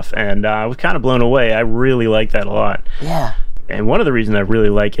their stuff, and I was kind of blown away. I really like that a lot. Yeah. And one of the reasons I really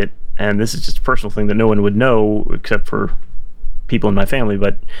like it, and this is just a personal thing that no one would know except for people in my family,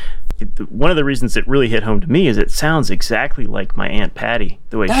 but one of the reasons it really hit home to me is it sounds exactly like my Aunt Patty,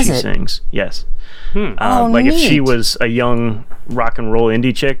 the way Does she it? sings. Yes. Oh, Like if she neat. was a young rock and roll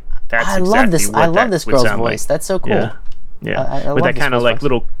indie chick, that's I exactly love this. what I that love this would girl's sound voice. like. That's so cool. Yeah. Yeah. I love With that this kind of girl's like voice.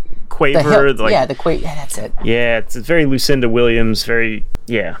 little The quaver, hip, like yeah, yeah, that's it. yeah, it's very Lucinda Williams, very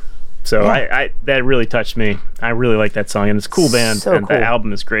yeah. So Yeah. I that really touched me. I really like that song, and it's a cool band, So and cool. the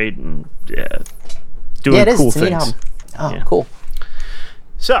album is great, and doing Yeah, it is. cool It's a neat things. album. Oh, Yeah. cool.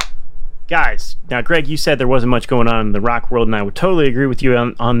 So, guys, now Greg, you said there wasn't much going on in the rock world, and I would totally agree with you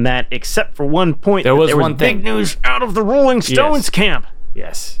on that, except for one point. There that was one big thing. news out of the Rolling Stones Yes. camp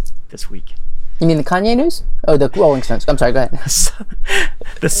yes. this week. You mean the Kanye news? Oh, the Rolling Stones. I'm sorry. Go ahead.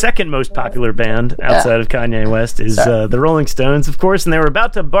 The second most popular band outside of Kanye West is the Rolling Stones, of course, and they were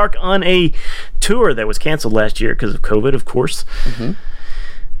about to embark on a tour that was canceled last year because of COVID, of course. Mm-hmm.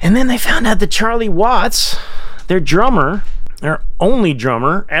 And then they found out that Charlie Watts, their drummer, their only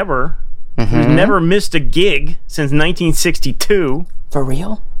drummer ever, Mm-hmm. who's never missed a gig since 1962, For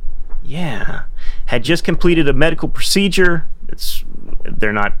real? yeah, had just completed a medical procedure.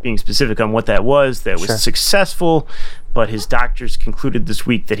 They're not being specific on what that was. That was Sure. successful, but his doctors concluded this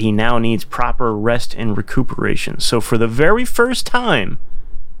week that he now needs proper rest and recuperation. So for the very first time,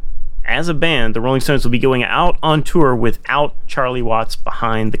 as a band, the Rolling Stones will be going out on tour without Charlie Watts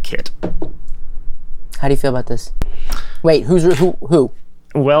behind the kit. How do you feel about this? Wait, who?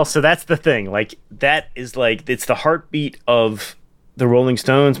 Well, so that's the thing. Like, that is like, it's the heartbeat of the Rolling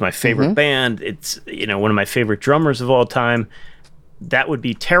Stones, my favorite band. It's, one of my favorite drummers of all time. That would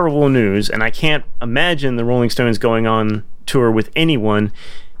be terrible news, and I can't imagine the Rolling Stones going on tour with anyone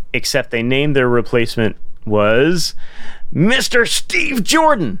except they named their replacement was Mr. Steve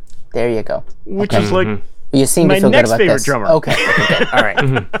Jordan, There you go. which is like, You seem My to feel next good about favorite this. drummer. Okay, good. All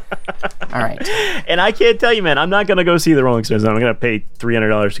right. All right. and I can't tell you, man, I'm not going to go see the Rolling Stones. I'm going to pay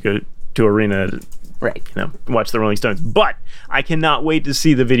 $300 to go to arena to Right. watch the Rolling Stones. But I cannot wait to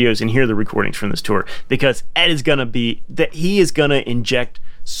see the videos and hear the recordings from this tour, because Ed is gonna be that he is gonna inject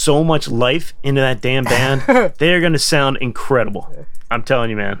so much life into that damn band. They are gonna sound incredible. I'm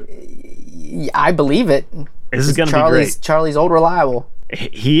telling you, man. I believe it. This is gonna be great. Charlie's old reliable.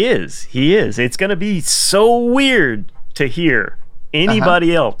 He is. It's gonna be so weird to hear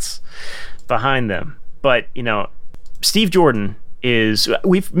anybody else behind them. But Steve Jordan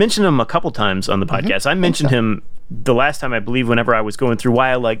we've mentioned him a couple times on the podcast. I mentioned him the last time, I believe, whenever I was going through why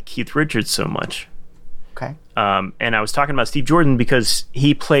I like Keith Richards so much. Okay. And I was talking about Steve Jordan because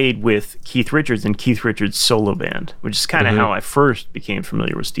he played with Keith Richards in Keith Richards' solo band, which is kind of how I first became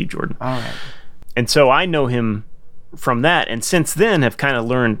familiar with Steve Jordan. All right. And so I know him from that, and since then have kind of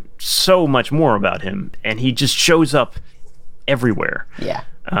learned so much more about him, and he just shows up everywhere. Yeah.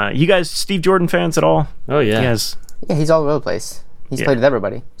 You guys Steve Jordan fans at all? Oh, yeah. Yes. Yeah, he's all over the place. He's played with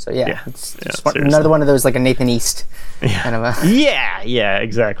everybody. So yeah, it's just another one of those, like a Nathan East kind of a. Yeah,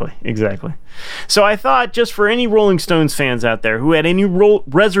 exactly. So I thought, just for any Rolling Stones fans out there who had any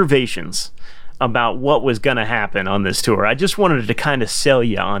reservations about what was going to happen on this tour, I just wanted to kind of sell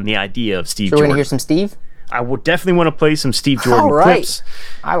you on the idea of Steve So we're Jordan. gonna hear some Steve. I would definitely want to play some Steve Jordan All right. clips.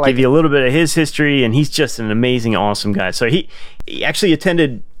 I like Give you a little bit of his history, and he's just an amazing, awesome guy. So he actually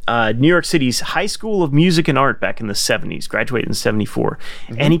attended New York City's High School of Music and Art back in the 70s, graduated in 74.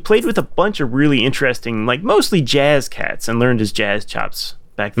 And he played with a bunch of really interesting, like mostly jazz cats, and learned his jazz chops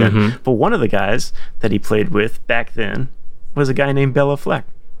back then. But one of the guys that he played with back then was a guy named Bela Fleck,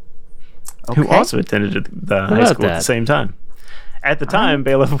 who also attended the high school at the same time. At the time,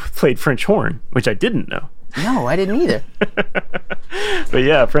 Bela played French horn, which I didn't know. No, I didn't either. But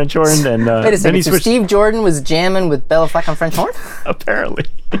yeah, French horn, and Wait a then second. he So switched. Steve Jordan was jamming with Bela Fleck on French horn. Apparently,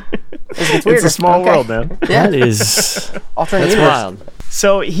 It's it's a small world, man. Yeah. That is Alternate that's universe. wild.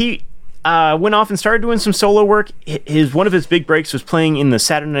 So he went off and started doing some solo work. One of his big breaks was playing in the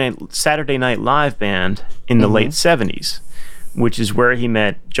Saturday Night Live band in the late 70s, which is where he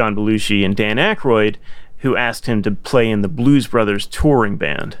met John Belushi and Dan Aykroyd, who asked him to play in the Blues Brothers touring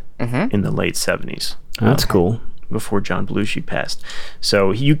band in the late 70s. That's cool. Before John Belushi passed.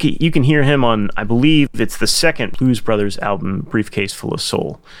 So you can hear him on, I believe it's the second Blues Brothers album, Briefcase Full of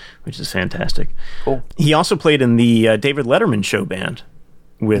Soul, which is fantastic. Cool. He also played in the David Letterman show band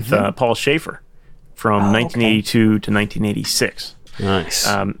with Paul Schaefer from 1982 to 1986. Nice.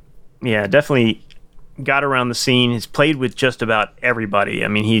 Yeah, definitely got around the scene. He's played with just about everybody. I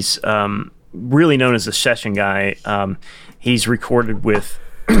mean, he's really known as a session guy. He's recorded with,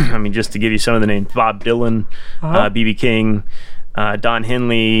 I mean, just to give you some of the names, Bob Dylan, B.B. King, Don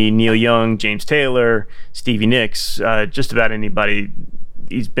Henley, Neil Young, James Taylor, Stevie Nicks, just about anybody.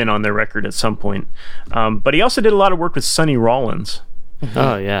 He's been on their record at some point. But he also did a lot of work with Sonny Rollins.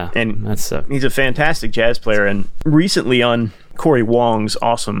 Oh, yeah. And that's he's a fantastic jazz player. And recently on Corey Wong's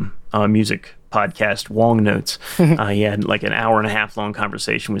awesome music podcast, Wong Notes, he had like an hour and a half long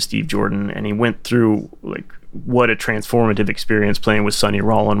conversation with Steve Jordan, and he went through like what a transformative experience playing with Sonny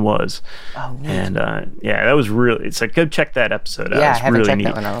Rollins was. Oh, neat. And yeah, that was really, it's like, go check that episode out. Yeah, I It's haven't really checked neat.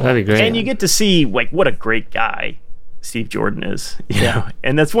 that one out. That'd be great. And you get to see like what a great guy Steve Jordan is, you know.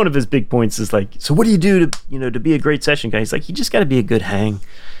 And that's one of his big points is like, so what do you do to be a great session guy? He's like, you just got to be a good hang.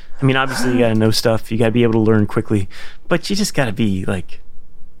 I mean, obviously you got to know stuff, you got to be able to learn quickly, but you just got to be like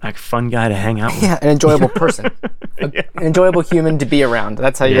a fun guy to hang out with. Yeah, an enjoyable person, an enjoyable human to be around.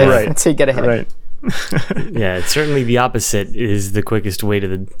 That's how you. Yeah. That's how you get ahead. Right. Yeah, it's certainly the opposite is the quickest way to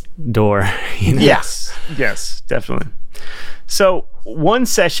the door. You know? Yes, definitely. So one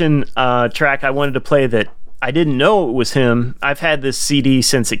session track I wanted to play that I didn't know it was him. I've had this CD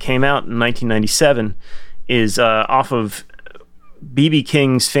since it came out in 1997. Is off of B.B.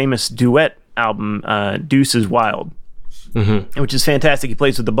 King's famous duet album, Deuce is Wild, which is fantastic. He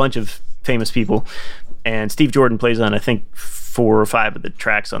plays with a bunch of famous people, and Steve Jordan plays on, I think, 4 or 5 of the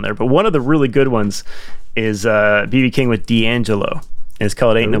tracks on there. But one of the really good ones is B.B. King with D'Angelo. And it's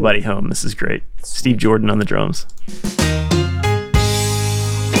called Ain't Nobody Home. This is great. Steve Jordan on the drums.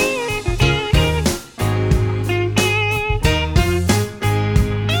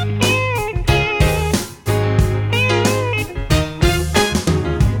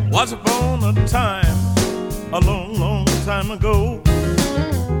 Once upon a time, a long, long time ago,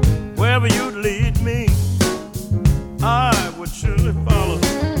 wherever you'd lead me, I would surely follow.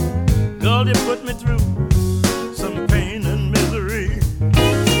 Girl, you put me through some pain and misery.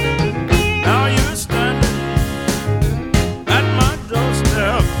 Now you're standing at my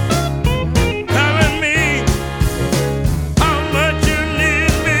doorstep, telling me how much you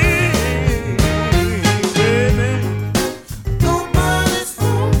need me, baby. Nobody's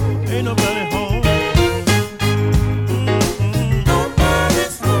home. Ain't nobody home.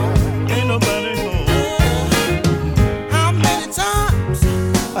 Nobody's home. Ain't nobody home. How many times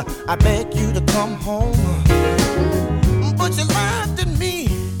I beg you to come home, but you laughed at me.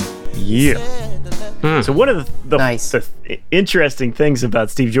 Yeah. So one of the Nice. interesting things about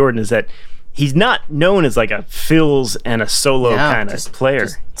Steve Jordan is that he's not known as like a fills and a solo kind of player.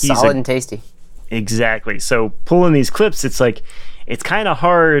 He's Solid and tasty. Exactly. So pulling these clips, it's like, it's kind of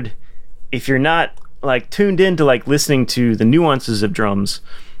hard if you're not like tuned into like listening to the nuances of drums.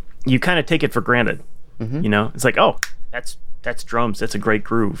 You kind of take it for granted. You know, it's like, oh, that's drums. That's a great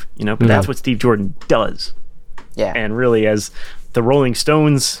groove. You know, but that's what Steve Jordan does. Yeah. And really, as the Rolling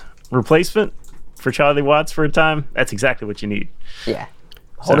Stones replacement for Charlie Watts for a time, that's exactly what you need. Yeah.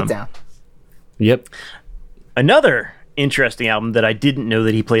 Hold So- it down. Yep. Another interesting album that I didn't know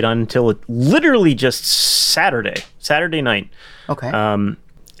that he played on until literally just Saturday night. Okay.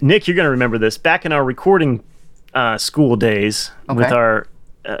 Nick, you're going to remember this. Back in our recording school days with our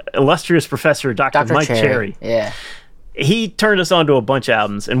illustrious professor, Dr. Mike Cherry. Yeah. He turned us on to a bunch of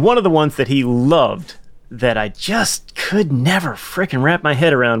albums, and one of the ones that he loved that I just could never frickin' wrap my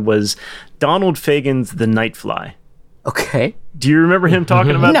head around was Donald Fagen's The Nightfly. Okay. Do you remember him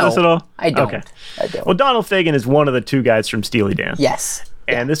talking about No, this at all? I don't. Okay. I don't. Well, Donald Fagen is one of the 2 guys from Steely Dan. Yes.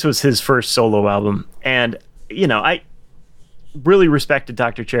 And this was his first solo album. And, you know, I really respected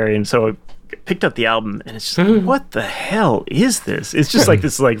Dr. Cherry, and so I picked up the album, and it's just like, what the hell is this? It's just like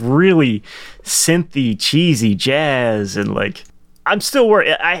this like really synthy, cheesy jazz, and like, I'm still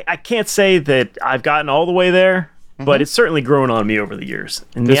worried. I can't say that I've gotten all the way there, but it's certainly grown on me over the years.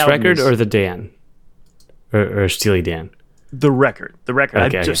 And the This album record is- or the Dan? Or Steely Dan? The record.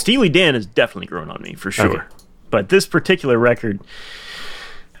 Okay, okay. Steely Dan has definitely grown on me, for sure. Okay. But this particular record,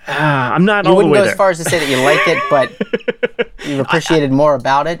 I'm not You all the wouldn't way go there. as far as to say that you like it, but you've appreciated more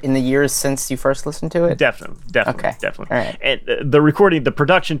about it in the years since you first listened to it? Definitely. Okay. Definitely. All right. And the recording, the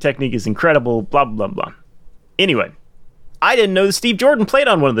production technique is incredible, blah, blah, blah, blah. Anyway, I didn't know that Steve Jordan played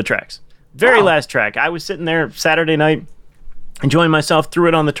on one of the tracks. Very last track. I was sitting there Saturday night, enjoying myself, threw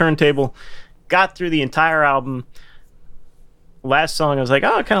it on the turntable, got through the entire album. Last song, I was like,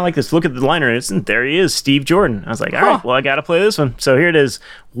 oh, I kind of like this. Look at the liner. And there he is, Steve Jordan. I was like, all right, well, I got to play this one. So here it is,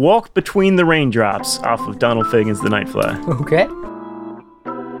 Walk Between the Raindrops off of Donald Fagen's The Nightfly. Okay.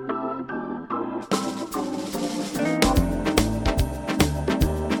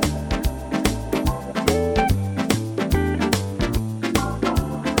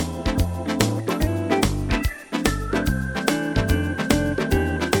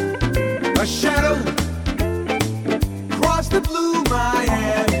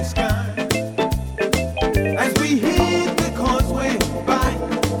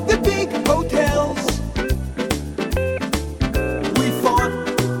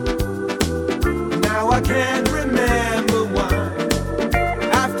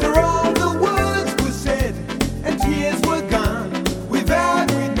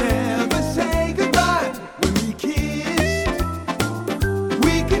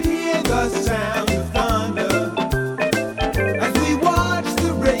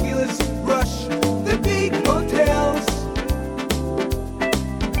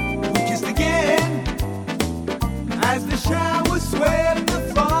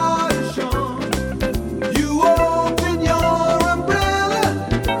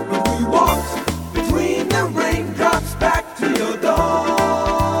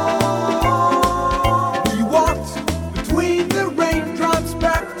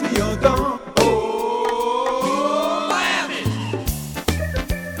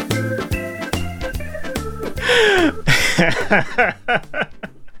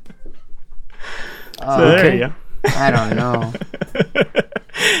 So there you go. I don't know.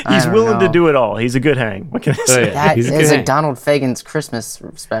 He's don't willing to know. do it all. He's a good hang. What can I say? yeah. That He's a is good like Donald Fagen's Christmas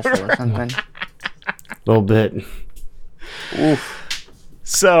special or something. A little bit. Oof.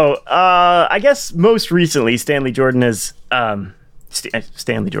 So, I guess most recently, Stanley Jordan has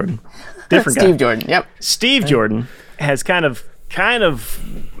Stanley Jordan, different guy. Steve Jordan. Yep. Steve Jordan has kind of,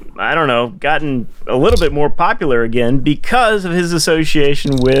 I don't know, gotten a little bit more popular again because of his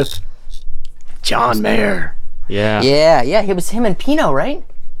association with John Mayer. Yeah. Yeah. It was him and Pino, right?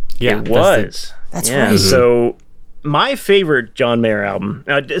 Yeah. It was. That's Yeah. right. So, my favorite John Mayer album.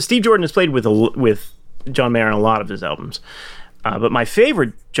 Steve Jordan has played with John Mayer on a lot of his albums, but my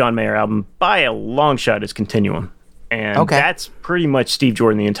favorite John Mayer album by a long shot is Continuum, and that's pretty much Steve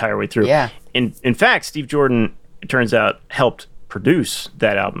Jordan the entire way through. Yeah. In fact, Steve Jordan, it turns out, helped produce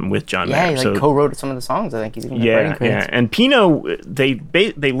that album with John Mayer. Yeah, he co-wrote some of the songs. I think he's even got writing credits. And Pino, they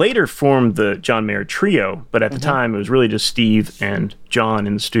later formed the John Mayer trio, but at the time it was really just Steve and John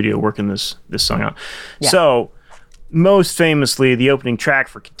in the studio working this song out. Yeah. So, most famously, the opening track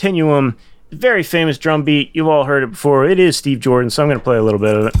for Continuum, very famous drum beat. You've all heard it before. It is Steve Jordan, so I'm going to play a little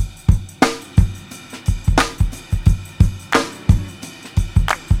bit of it.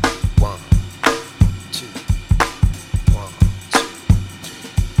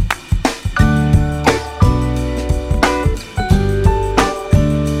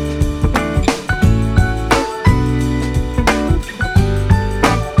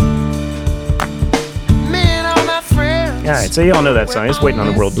 All right, so you all know that song. It's Waiting on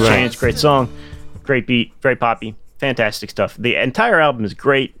the World to Change. Great song, great beat, very poppy, fantastic stuff. The entire album is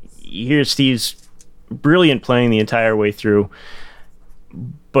great. You hear Steve's brilliant playing the entire way through.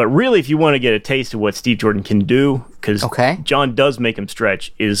 But really, if you want to get a taste of what Steve Jordan can do, because John does make him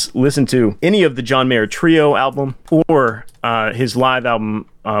stretch, is listen to any of the John Mayer Trio album or his live album,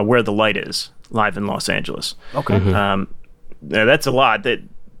 Where the Light Is, live in Los Angeles. Okay. That's a lot. That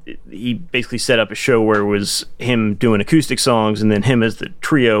he basically set up a show where it was him doing acoustic songs and then him as the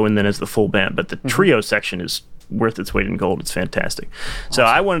trio and then as the full band. But the trio section is worth its weight in gold. It's fantastic. Awesome. So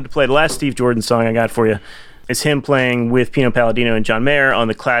I wanted to play the last Steve Jordan song I got for you. It's him playing with Pino Palladino and John Mayer on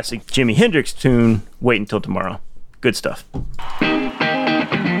the classic Jimi Hendrix tune, Wait Until Tomorrow. Good stuff.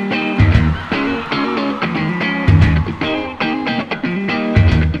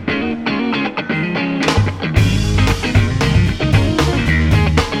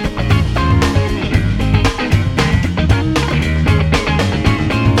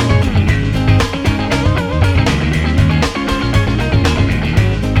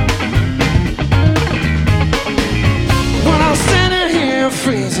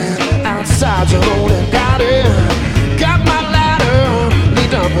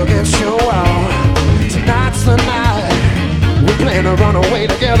 Run away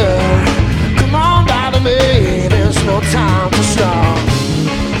together. Come on down to me, there's no time to stop.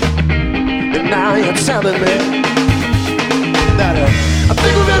 And now you're telling me that I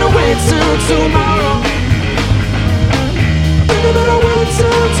think we better wait till tomorrow. I think we better wait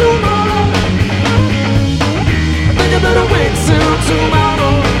till tomorrow. I think I better wait till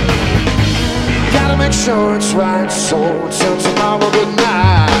tomorrow. Gotta make sure it's right, so till tomorrow, good night.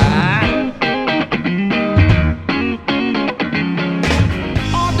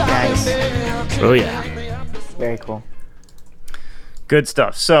 Oh, yeah. Very cool. Good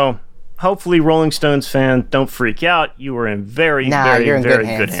stuff. So, hopefully, Rolling Stones fan, don't freak out. You are in very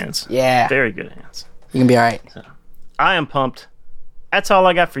good hands. Yeah. Very good hands. You can be all right. So, I am pumped. That's all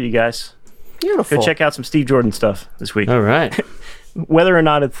I got for you guys. Beautiful. Go check out some Steve Jordan stuff this week. All right. Whether or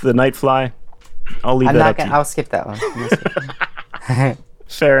not it's the Night Fly, I'll leave that up to you. I'll skip that one.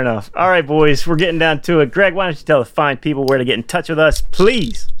 Fair enough. All right, boys, we're getting down to it. Greg, why don't you tell the fine people where to get in touch with us,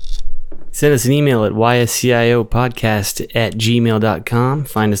 please? Send us an email at ysciopodcast@gmail.com.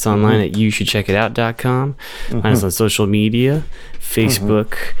 Find us online at youshouldcheckitout.com. Find us on social media,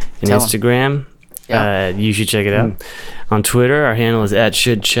 Facebook and Instagram. You should check it out. On Twitter, our handle is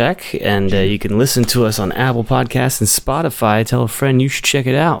 @shouldcheck, and you can listen to us on Apple Podcasts and Spotify. Tell a friend you should check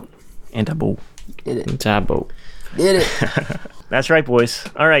it out. And Tabo. Did it. Tabo. Did it. That's right, boys.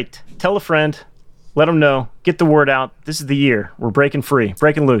 All right, tell a friend. Let them know. Get the word out. This is the year. We're breaking free,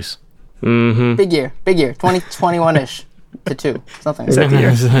 breaking loose. Mm-hmm. Big year. 2021-ish to 2. Something. Is that the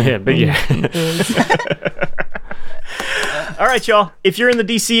year? Yeah, big year. All right, y'all. If you're in the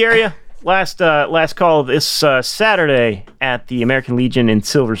DC area, last call this Saturday at the American Legion in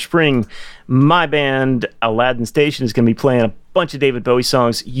Silver Spring. My band, Aladdin Station, is going to be playing a bunch of David Bowie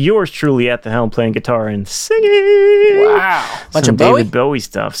songs. Yours truly at the helm playing guitar and singing. Wow. Bunch Some of Bowie? David Bowie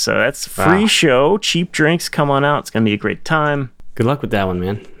stuff. So that's a free show. Cheap drinks. Come on out. It's going to be a great time. Good luck with that one,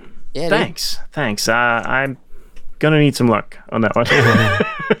 man. Yeah, Thanks. I'm gonna need some luck on that one.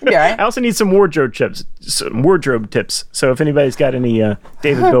 Yeah. I also need some wardrobe tips. So if anybody's got any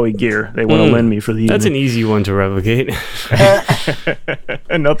David Bowie gear they want to lend me for the That's an evening. easy one to replicate.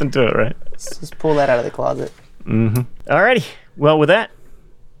 And nothing to it, right? Just pull that out of the closet. Alrighty. Well, with that,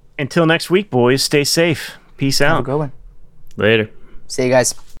 until next week, boys. Stay safe. Peace Have a out. good one. Later. See you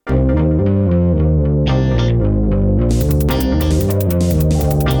guys.